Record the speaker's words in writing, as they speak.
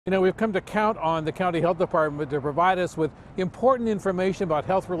You know, we've come to count on the county health department to provide us with important information about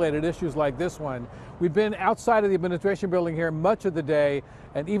health-related issues like this one. We've been outside of the administration building here much of the day,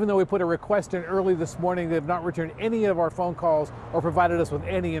 and even though we put a request in early this morning, they have not returned any of our phone calls or provided us with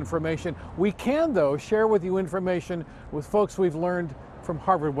any information. We can, though, share with you information with folks we've learned from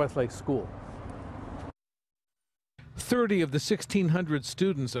Harvard-Westlake School. 30 of the 1,600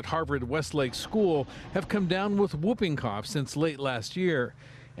 students at Harvard-Westlake School have come down with whooping cough since late last year.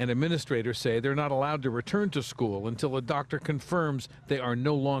 And administrators say they're not allowed to return to school until a doctor confirms they are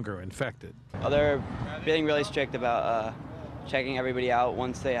no longer infected. Well, they're being really strict about checking everybody out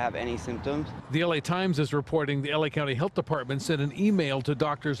once they have any symptoms. The LA Times is reporting the LA County Health Department sent an email to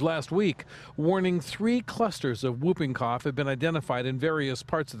doctors last week warning 3 clusters of whooping cough have been identified in various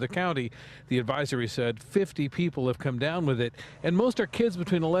parts of the county. The advisory said 50 people have come down with it, and most are kids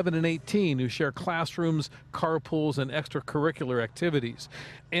between 11 and 18 who share classrooms, carpools, and extracurricular activities.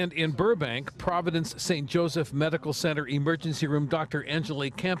 And in Burbank, Providence St. Joseph Medical Center emergency room Dr.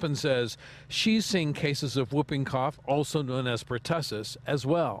 Angelique Campen says she's seeing cases of whooping cough, also known as pertussis, as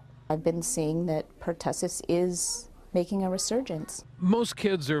well. I've been seeing that pertussis is making a resurgence. Most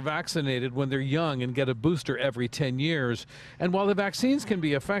kids are vaccinated when they're young and get a booster every 10 years. And while the vaccines can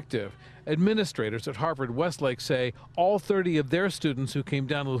be effective, administrators at Harvard-Westlake say all 30 of their students who came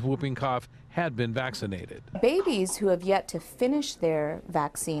down with whooping cough had been vaccinated. Babies who have yet to finish their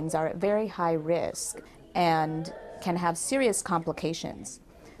vaccines are at very high risk and can have serious complications.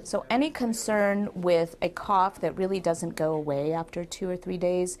 So any concern with a cough that really doesn't go away after 2 or 3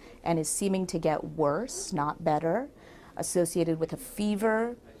 days and is seeming to get worse, not better, associated with a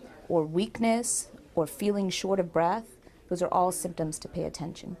fever or weakness or feeling short of breath, those are all symptoms to pay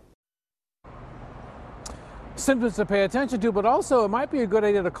attention. Symptoms to pay attention to, but also it might be a good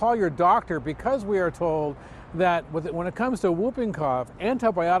idea to call your doctor, because we are told that when it comes to whooping cough,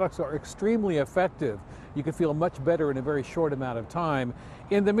 antibiotics are extremely effective. You can feel much better in a very short amount of time.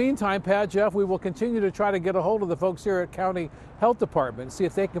 In the meantime, Pat, Jeff, we will continue to try to get a hold of the folks here at County Health Department, see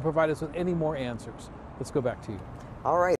if they can provide us with any more answers. Let's go back to you. All right.